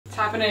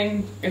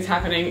happening. It's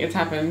happening. It's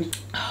happened.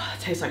 Oh, it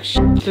tastes like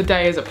shit. The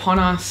day is upon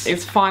us.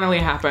 It's finally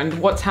happened.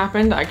 What's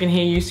happened? I can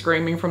hear you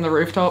screaming from the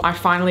rooftop. I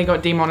finally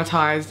got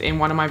demonetized in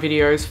one of my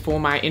videos for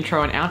my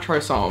intro and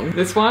outro song.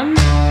 This one.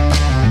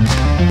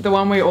 The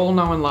one we all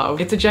know and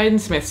love. It's a Jaden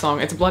Smith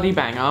song. It's a bloody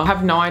banger. I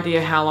have no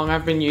idea how long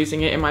I've been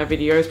using it in my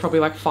videos, probably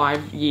like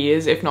 5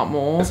 years, if not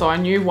more. So I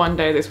knew one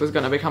day this was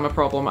gonna become a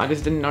problem. I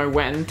just didn't know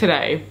when.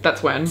 Today,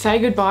 that's when. Say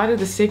goodbye to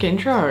the sick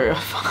intro.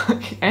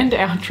 Fuck. And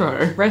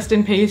outro. Rest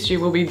in peace, you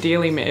will be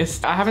dearly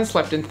missed. I haven't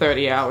slept in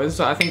 30 hours,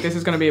 so I think this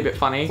is gonna be a bit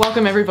funny.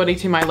 Welcome everybody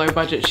to my low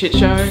budget shit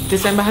show.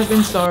 December has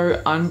been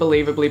so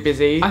unbelievably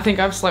busy. I think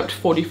I've slept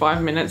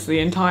 45 minutes the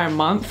entire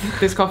month.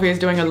 This coffee is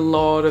doing a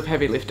lot of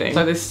heavy lifting.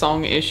 So this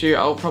song issue,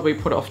 I'll probably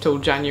put off till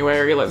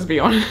January, let's be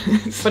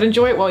honest. But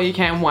enjoy it while you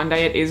can. One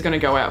day it is gonna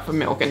go out for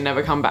milk and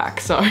never come back.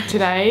 So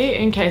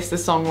today, in case the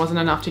song wasn't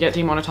enough to get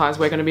demonetized,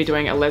 we're gonna be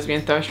doing a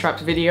lesbian thirst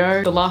traps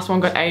video. The last one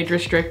got age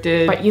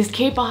restricted, but you just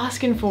keep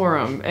asking for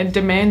them and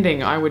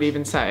demanding, I would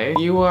even say.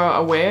 You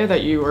are aware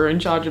that you are in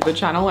charge of the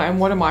channel, and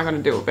what am I gonna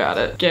do about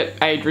it? Get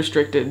age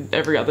restricted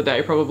every other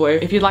day probably.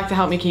 If you'd like to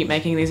help me keep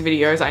making these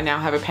videos, I now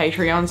have a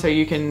Patreon, so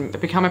you can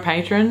become a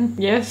patron.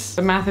 Yes,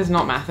 the math is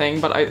not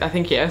mathing, but I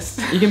think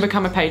yes. You can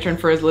become a patron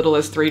for as little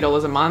as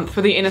 $3 a month.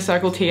 For the inner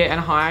circle tier and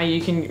higher,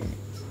 you can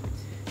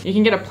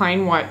get a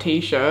plain white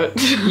t-shirt.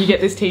 You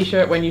get this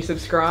t-shirt when you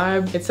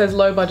subscribe. It says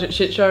low budget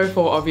shit show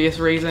for obvious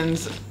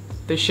reasons.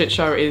 The shit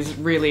show is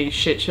really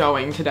shit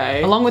showing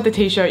today. Along with the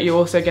t-shirt, you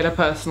also get a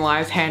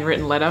personalized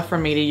handwritten letter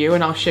from me to you,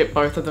 and I'll ship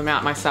both of them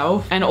out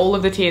myself. And all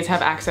of the tiers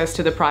have access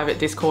to the private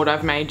Discord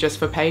I've made just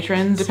for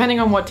patrons. Depending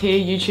on what tier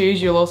you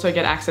choose, you'll also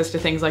get access to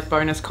things like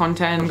bonus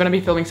content. I'm gonna be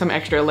filming some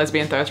extra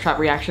lesbian thirst trap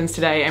reactions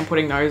today and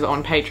putting those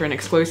on Patreon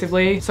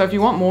exclusively. So if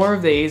you want more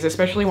of these,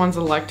 especially ones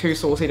that are like too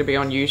saucy to be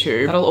on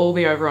YouTube, that'll all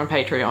be over on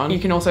Patreon. You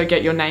can also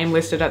get your name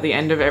listed at the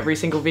end of every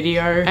single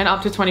video, and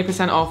up to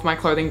 20% off my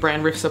clothing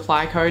brand Rift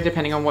supply code,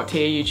 depending on what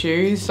tier you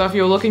choose. So if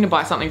you're looking to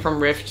buy something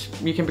from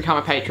Rift, you can become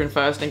a patron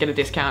first and get a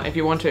discount if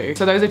you want to.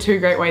 So those are two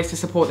great ways to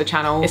support the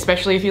channel,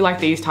 especially if you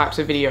like these types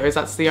of videos.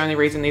 That's the only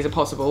reason these are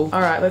possible.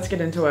 All right, let's get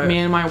into it. Me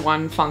and my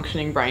one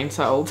functioning brain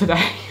cell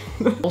today.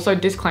 Also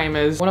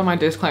disclaimers. What are my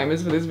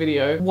disclaimers for this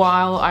video?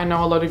 While I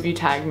know a lot of you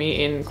tag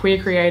me in queer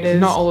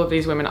creators, not all of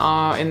these women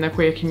are in the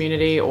queer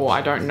community, or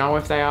I don't know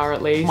if they are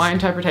at least. My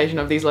interpretation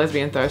of these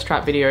lesbian thirst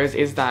trap videos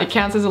is that it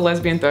counts as a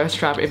lesbian thirst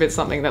trap if it's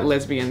something that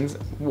lesbians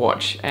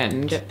watch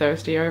and get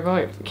thirsty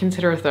over.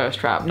 Consider a thirst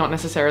trap, not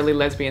necessarily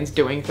lesbians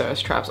doing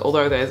thirst traps,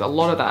 although there's a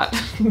lot of that.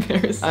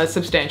 There's a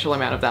substantial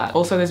amount of that.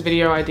 Also, this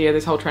video idea,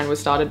 this whole trend was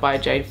started by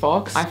Jade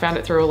Fox. I found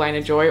it through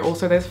Alayna Joy.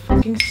 Also, there's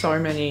fucking so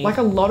many, like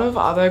a lot of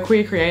other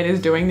queer creators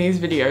doing these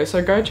videos,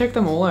 so go check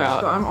them all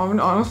out. I'm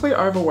honestly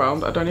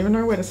overwhelmed. I don't even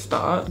know where to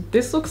start.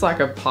 This looks like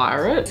a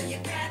pirate,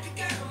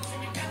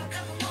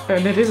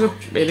 and it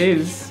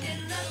is.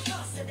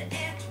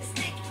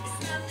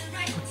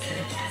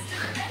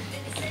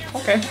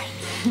 Okay.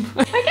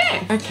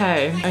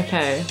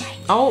 Okay.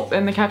 Oh,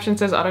 and the caption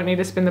says, I don't need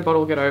to spin the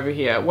bottle, get over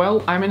here.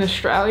 Well, I'm in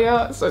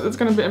Australia, so that's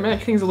gonna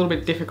make things a little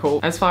bit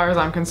difficult. As far as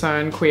I'm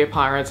concerned, queer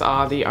pirates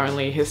are the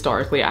only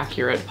historically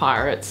accurate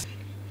pirates.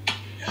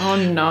 Oh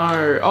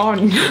no, oh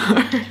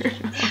no.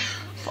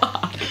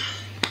 Fuck.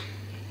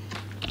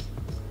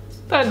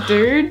 That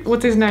dude,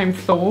 what's his name,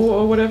 Thor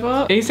or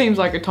whatever? He seems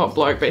like a top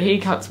bloke, but he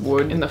cuts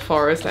wood in the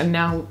forest, and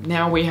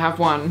now we have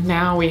one.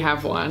 Now we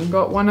have one.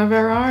 Got one of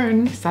our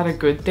own. Is that a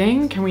good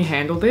thing? Can we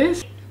handle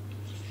this?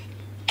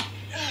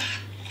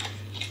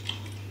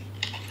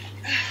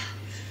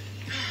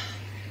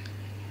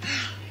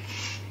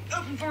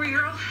 Open for you,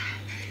 girl.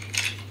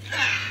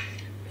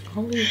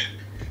 Holy...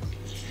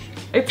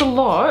 It's a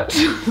lot.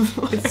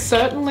 It's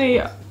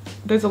certainly,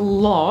 there's a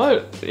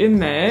lot in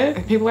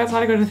there. People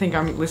outside are going to think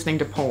I'm listening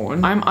to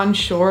porn. I'm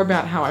unsure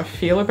about how I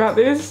feel about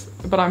this,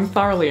 but I'm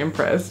thoroughly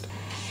impressed.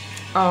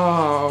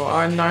 Oh,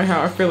 I know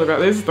how I feel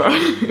about this though.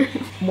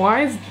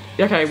 Why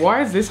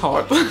is this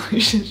hot?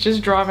 She's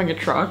just driving a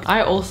truck.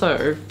 I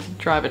also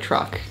drive a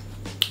truck.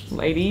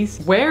 Ladies,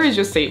 where is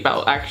your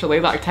seatbelt actually?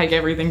 Like, take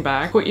everything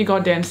back. Put your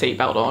goddamn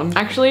seatbelt on.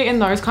 Actually, in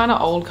those kind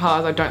of old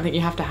cars, I don't think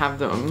you have to have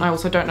them. I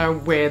also don't know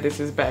where this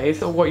is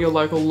based or what your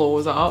local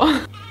laws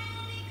are.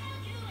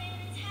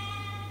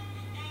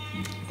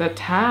 The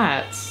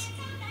tats.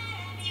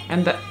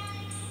 And the...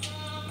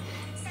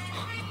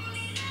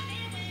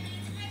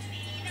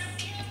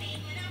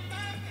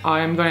 I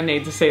am gonna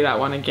need to see that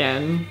one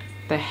again.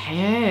 The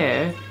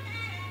hair.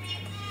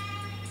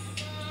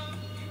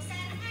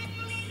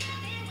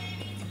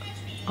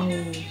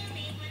 Oh,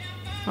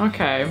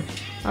 okay,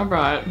 all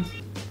right.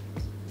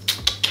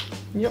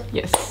 Yep,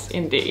 yes,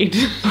 indeed.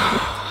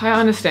 I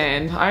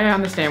understand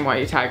why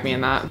you tagged me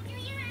in that.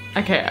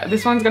 Okay,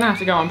 this one's gonna have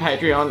to go on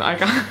Patreon. I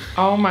can't.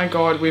 Oh my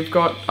god, we've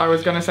got, I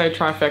was gonna say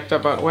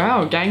trifecta, but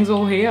wow, gang's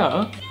all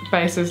here.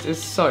 Bassist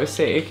is so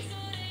sick,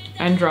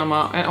 and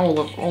drummer, and all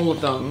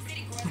of them.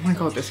 Oh my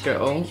god, this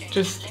girl,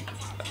 just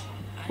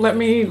let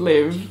me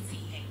live.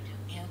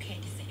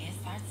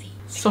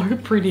 So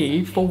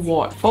pretty. For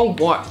what? For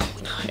what?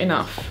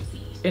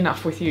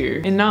 Enough with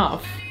you.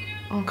 Enough.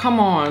 Oh, come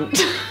on.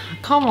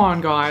 Come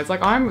on, guys.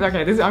 Like, I'm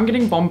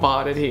getting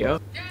bombarded here.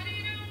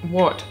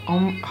 What?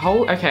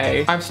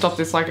 Okay. I've stopped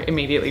this like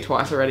immediately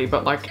twice already,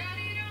 but like,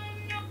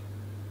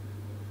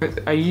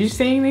 are you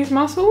seeing these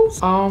muscles?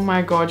 Oh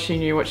my God, she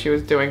knew what she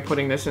was doing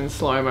putting this in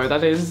slow-mo.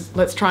 That is,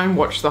 let's try and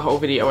watch the whole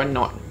video and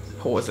not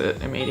pause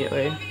it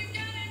immediately.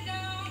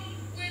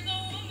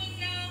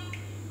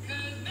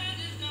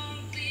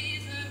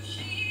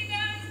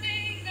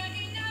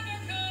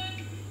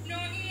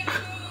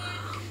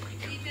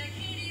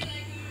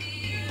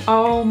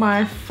 Oh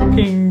my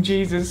fucking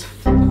Jesus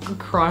fucking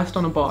Christ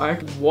on a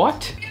bike.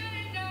 What?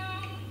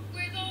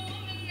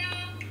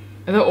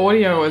 The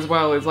audio as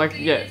well is like,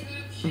 yeah,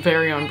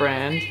 very on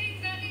brand.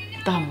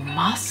 The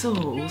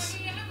muscles.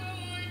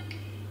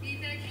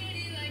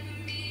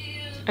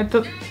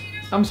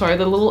 I'm sorry,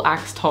 the little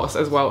axe toss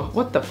as well.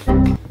 What the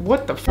fuck?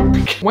 What the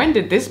fuck? When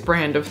did this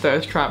brand of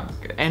thirst trap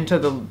enter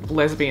the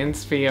lesbian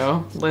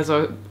sphere?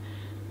 Leso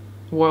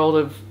world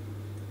of...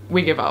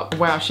 We give up.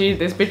 Wow,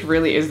 this bitch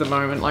really is the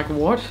moment. Like,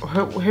 what?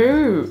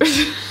 Who?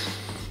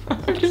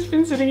 I've just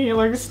been sitting here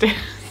like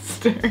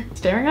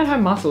staring at her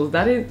muscles.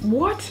 That is,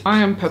 what? I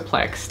am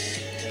perplexed.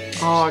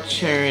 Oh,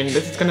 tune.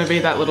 This is gonna be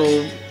that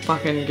little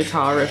fucking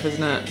guitar riff,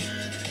 isn't it?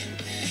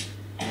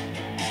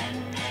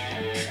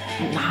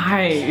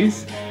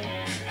 Nice.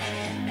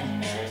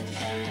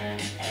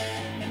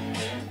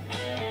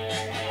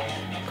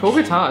 Cool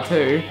guitar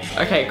too.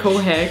 Okay, cool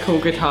hair, cool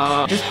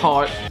guitar, just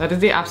hot. That is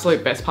the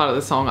absolute best part of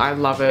the song. I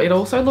love it. It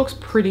also looks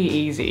pretty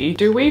easy.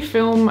 Do we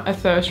film a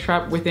thirst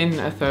trap within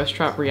a thirst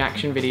trap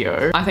reaction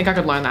video? I think I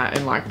could learn that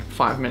in like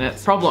 5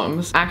 minutes.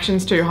 Problems.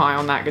 Action's too high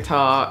on that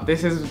guitar.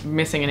 This is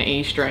missing an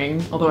E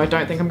string, although I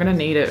don't think I'm gonna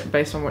need it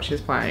based on what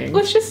she's playing.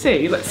 Let's just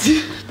see.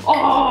 Oh,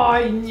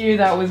 I knew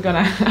that was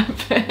gonna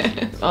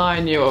happen. I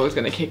knew I was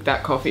gonna kick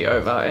that coffee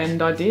over,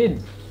 and I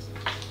did.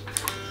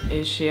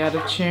 Is she out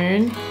of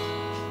tune?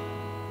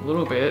 A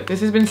little bit.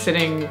 This has been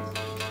sitting,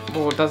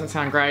 well, it doesn't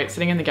sound great,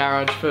 sitting in the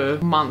garage for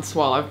months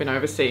while I've been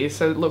overseas,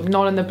 so look,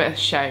 not in the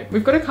best shape.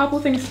 We've got a couple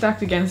of things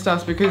stacked against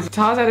us because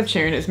guitar's out of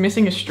tune, it's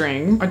missing a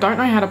string. I don't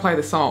know how to play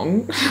the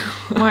song.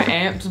 My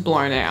amp's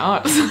blown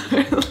out.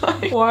 So,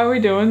 like, why are we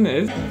doing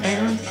this?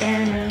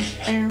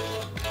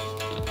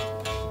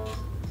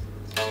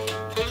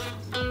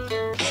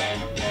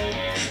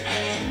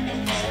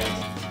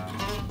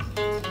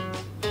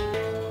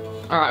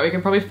 Alright, we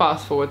can probably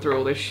fast forward through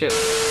all this shit.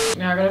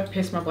 Now I gotta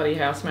piss my bloody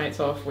housemates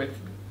off with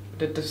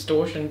the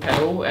distortion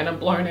pedal and a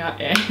blown out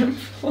amp.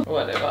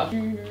 Whatever.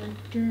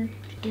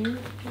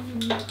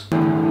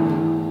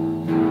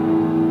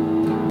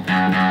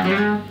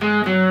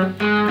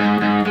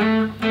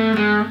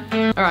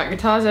 Alright,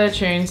 guitar's out of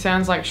tune,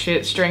 sounds like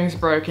shit, strings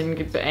broken,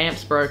 the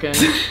amp's broken,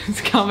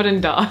 it's covered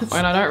in dust.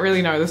 And I don't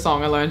really know the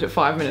song, I learned it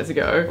 5 minutes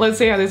ago. Let's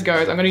see how this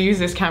goes. I'm gonna use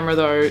this camera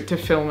though to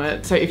film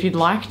it. So if you'd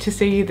like to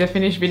see the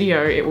finished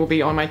video, it will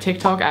be on my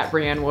TikTok at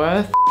Brianne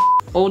Worth.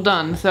 All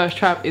done, thirst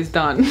trap is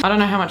done. I don't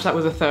know how much that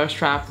was a thirst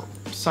trap,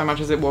 so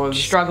much as it was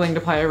struggling to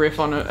play a riff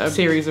on a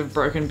series of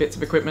broken bits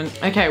of equipment.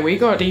 Okay, we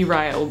got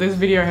derailed. This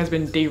video has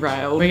been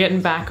derailed. We're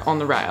getting back on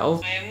the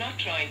rail. I am not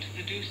trying to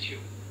seduce you.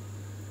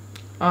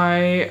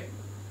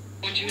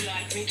 Would you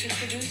like me to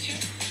seduce you?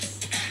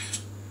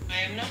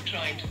 I am not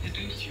trying to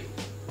seduce you.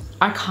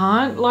 I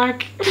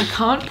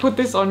can't put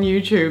this on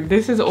YouTube.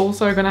 This is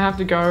also gonna have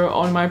to go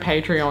on my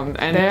Patreon,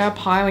 and they're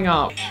piling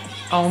up.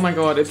 Oh my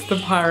God, it's the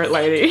pirate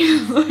lady.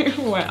 Like,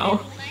 wow.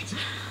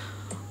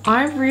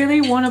 I really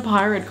want a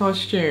pirate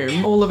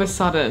costume. All of a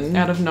sudden,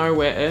 out of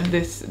nowhere,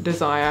 this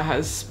desire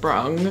has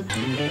sprung.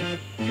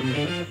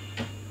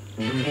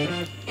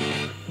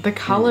 The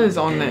colors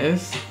on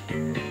this,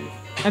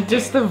 and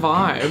just the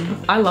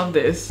vibe. I love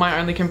this. My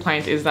only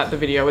complaint is that the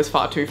video is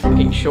far too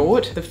fucking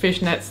short. The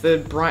fishnets, the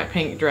bright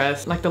pink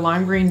dress, like the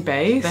lime green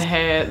base, the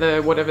hair,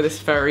 the whatever this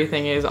furry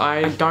thing is.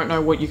 I don't know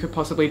what you could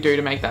possibly do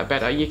to make that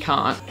better. You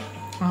can't.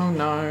 Oh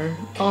no.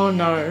 Oh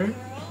no.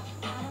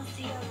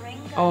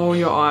 Oh,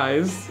 your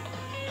eyes.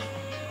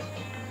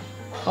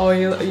 Oh,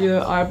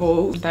 your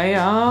eyeballs. They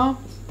are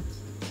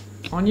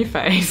on your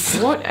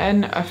face. What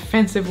an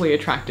offensively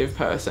attractive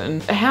person.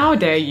 How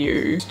dare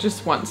you?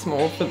 Just once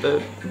more for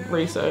the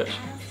research.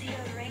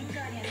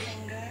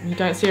 You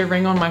don't see a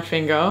ring on my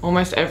finger.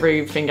 Almost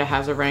every finger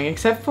has a ring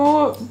except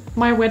for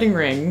my wedding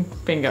ring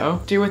finger.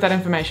 Do with that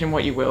information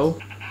what you will.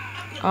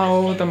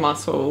 Oh, the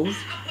muscles.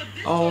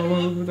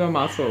 Oh, the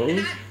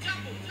muscles.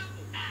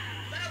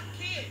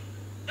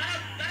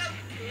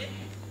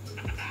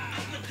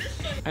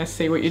 I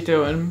see what you're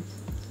doing.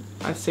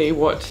 I see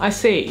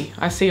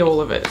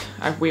all of it.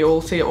 We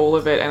all see all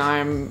of it, and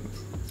I'm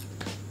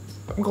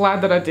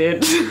glad that I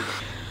did.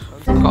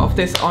 Fuck off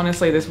this,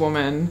 honestly, this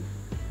woman.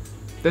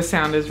 The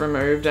sound is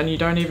removed and you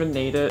don't even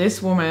need it.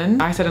 This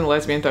woman, I said in a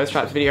Lesbian Thirst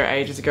Traps video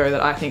ages ago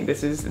that I think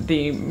this is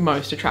the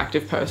most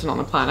attractive person on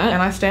the planet,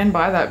 and I stand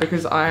by that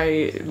because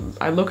I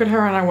look at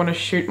her and I want to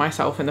shoot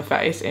myself in the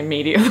face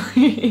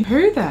immediately.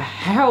 Who the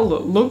hell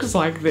looks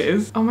like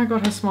this? Oh my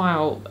God, her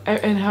smile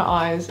and her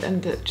eyes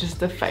and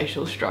just the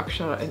facial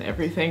structure and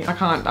everything. I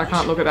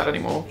can't look at that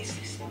anymore.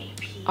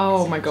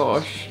 Oh my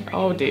gosh.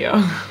 Oh dear.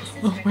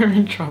 We're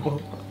in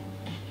trouble.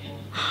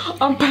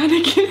 I'm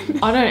panicking.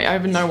 I don't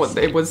even know what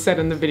it was said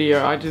in the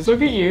video. I just,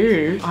 look at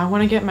you. I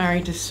want to get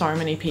married to so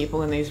many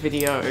people in these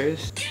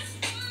videos.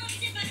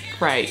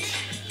 Great.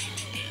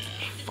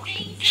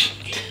 Fucking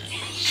shit.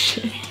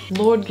 Shit.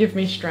 Lord, give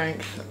me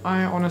strength.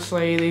 I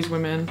honestly, these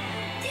women.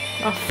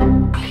 Oh,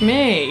 fuck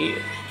me.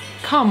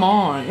 Come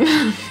on.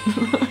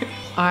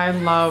 I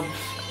love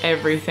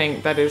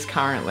everything that is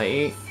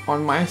currently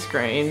on my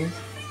screen.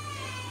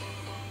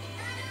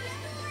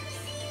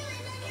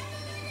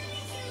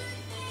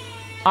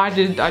 I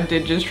did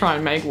just try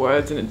and make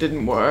words and it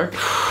didn't work.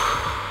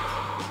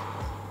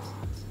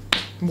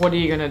 What are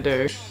you gonna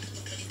do?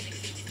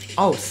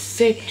 Oh,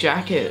 sick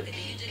jacket.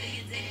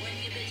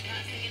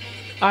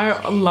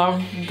 I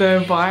love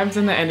the vibes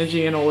and the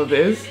energy in all of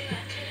this.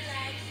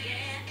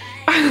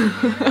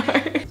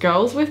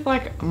 Girls with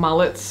like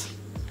mullets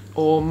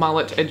or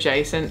mullet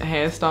adjacent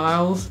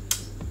hairstyles,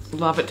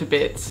 love it to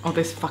bits. Oh,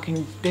 this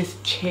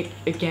chick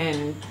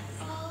again.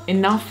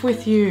 Enough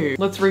with you.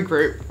 Let's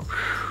regroup.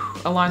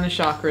 Align the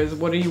chakras,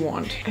 what do you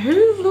want?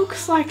 Who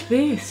looks like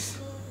this?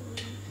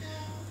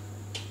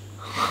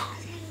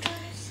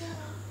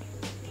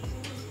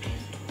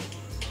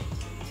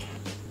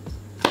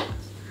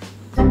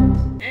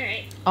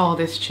 Alright. Oh,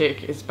 this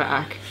chick is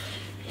back.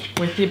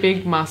 With your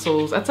big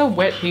muscles. That's a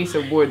wet piece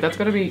of wood. That's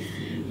gotta be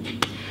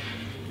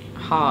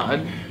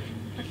hard.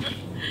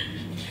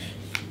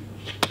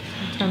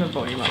 Turn the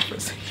volume up for a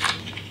second.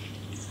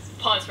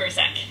 Pause for a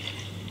sec.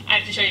 I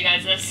have to show you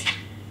guys this.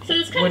 So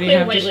this kind What of do you clear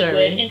have white to show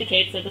liquid me?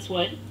 indicates that this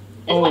wood is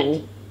Oh.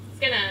 wet.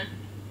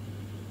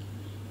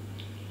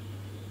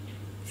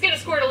 It's gonna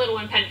squirt a little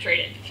when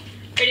penetrated.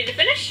 Ready to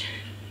finish?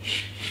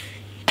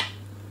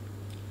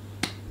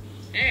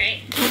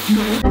 Alright.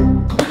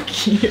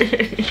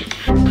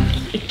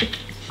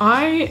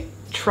 I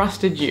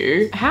trusted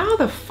you. How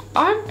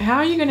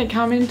are you gonna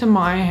come into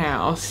my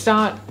house,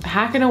 start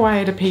hacking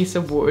away at a piece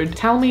of wood,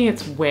 tell me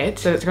it's wet,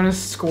 that it's gonna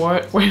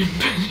squirt when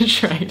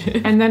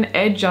penetrated, and then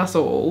edge us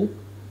all?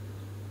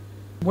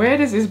 Where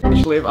does this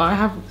bitch live?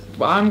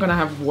 I'm gonna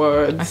have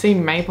words. I see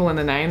maple in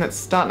the name. That's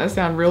starting to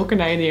sound real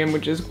Canadian,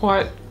 which is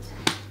quite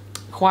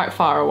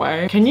far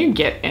away. Can you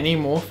get any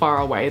more far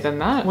away than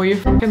that? Well, you're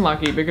fucking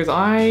lucky because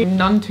I'm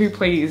none too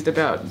pleased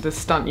about the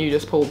stunt you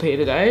just pulled here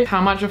today. How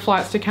much are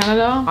flights to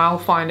Canada? I'll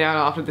find out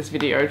after this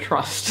video,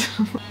 trust.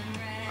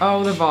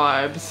 Oh, the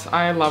vibes.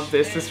 I love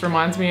this. This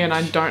reminds me, and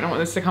I don't want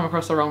this to come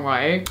across the wrong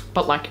way,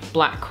 but like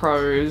black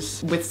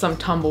crows with some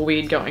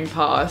tumbleweed going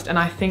past. And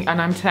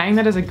I'm saying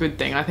that as a good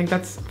thing. I think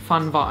that's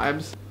fun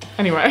vibes.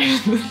 Anyway,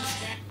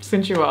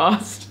 since you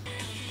asked.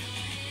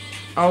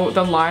 Oh,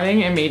 the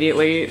lighting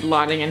immediately,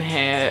 lighting and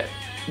hair,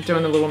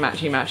 doing the little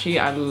matchy.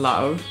 I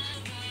love.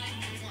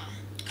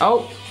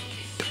 Oh.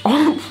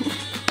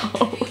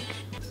 Oh.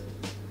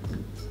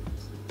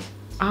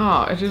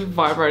 Ah, it just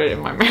vibrated in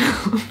my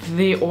mouth.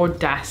 The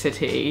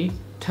audacity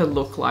to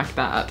look like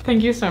that.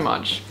 Thank you so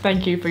much.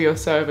 Thank you for your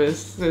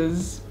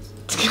services.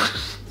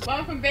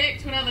 Welcome back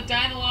to another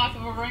day in the life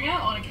of a ringer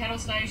on a cattle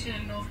station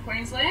in North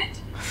Queensland.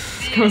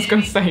 I was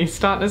gonna say, you're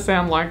starting to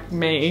sound like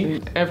me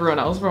and everyone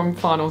else from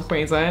far North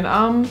Queensland.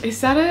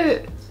 Is that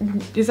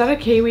a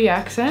Kiwi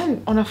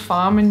accent on a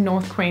farm in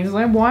North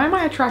Queensland? Why am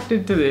I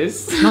attracted to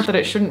this? Not that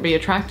it shouldn't be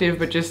attractive,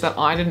 but just that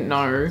I didn't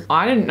know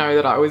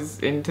that I was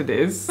into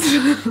this.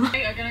 I'm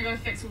gonna go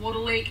fix a water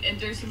leak and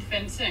do some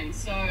fencing,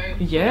 so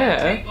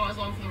yeah. take you guys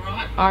on for the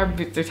ride.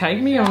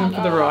 Take me on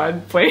for the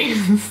ride,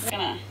 please. I'm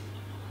gonna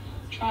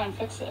try and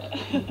fix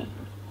it.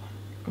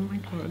 Oh my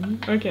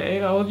god.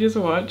 Okay, I'll just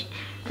watch.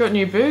 Got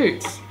new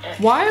boots.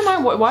 Why did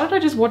I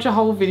just watch a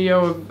whole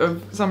video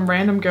of some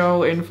random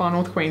girl in far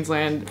North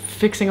Queensland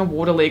fixing a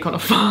water leak on a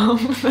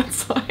farm?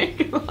 That's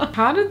like,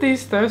 how did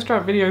these thirst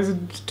trap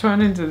videos turn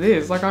into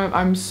this? Like,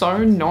 I'm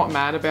so not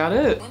mad about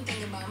it.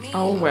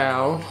 Oh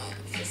wow.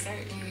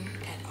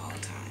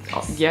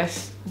 Oh,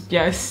 yes,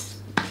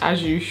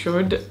 as you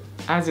should,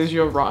 as is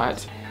your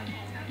right.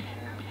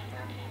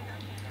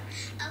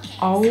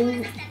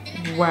 Oh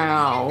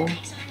wow.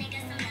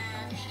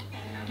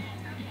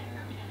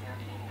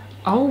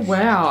 Oh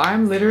wow,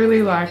 I'm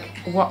literally like,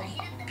 what?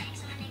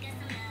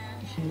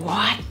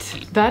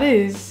 That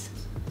is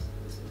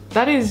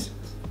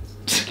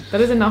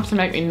enough to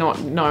make me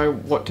not know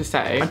what to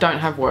say. I don't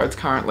have words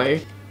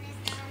currently.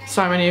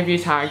 So many of you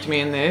tagged me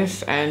in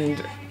this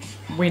and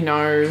we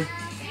know.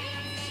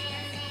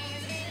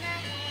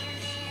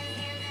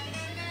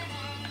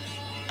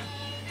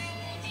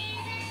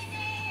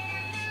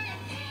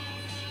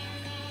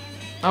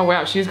 Oh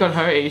wow, she's got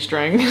her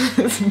E-string.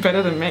 It's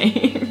better than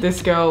me.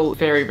 This girl,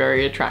 very,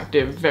 very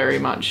attractive, very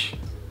much.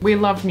 We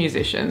love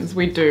musicians,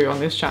 we do on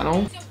this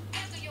channel.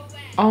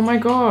 Oh my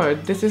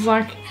god, this is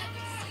like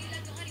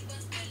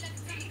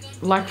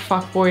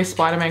fuckboy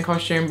Spider-Man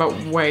costume, but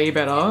way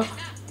better.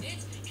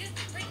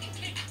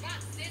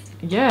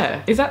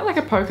 Yeah, is that like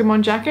a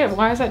Pokemon jacket?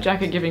 Why is that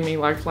jacket giving me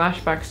like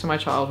flashbacks to my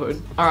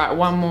childhood? All right,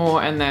 one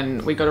more and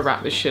then we gotta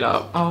wrap this shit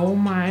up. Oh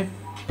my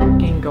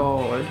fucking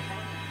god.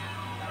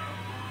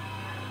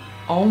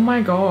 Oh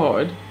my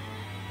god.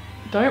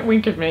 Don't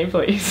wink at me,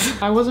 please.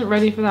 I wasn't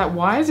ready for that.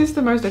 Why is this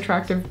the most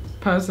attractive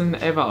person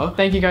ever?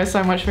 Thank you guys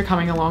so much for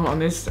coming along on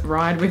this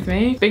ride with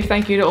me. Big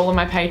thank you to all of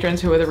my patrons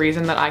who are the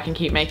reason that I can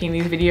keep making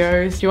these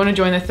videos. If you want to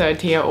join the 3rd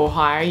tier or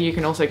higher, you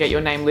can also get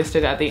your name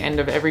listed at the end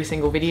of every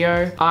single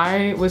video.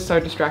 I was so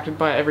distracted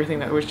by everything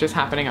that was just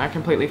happening, I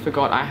completely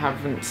forgot I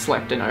haven't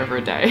slept in over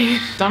a day.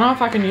 Don't know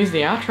if I can use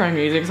the outro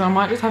music, so I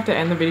might just have to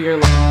end the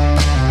video.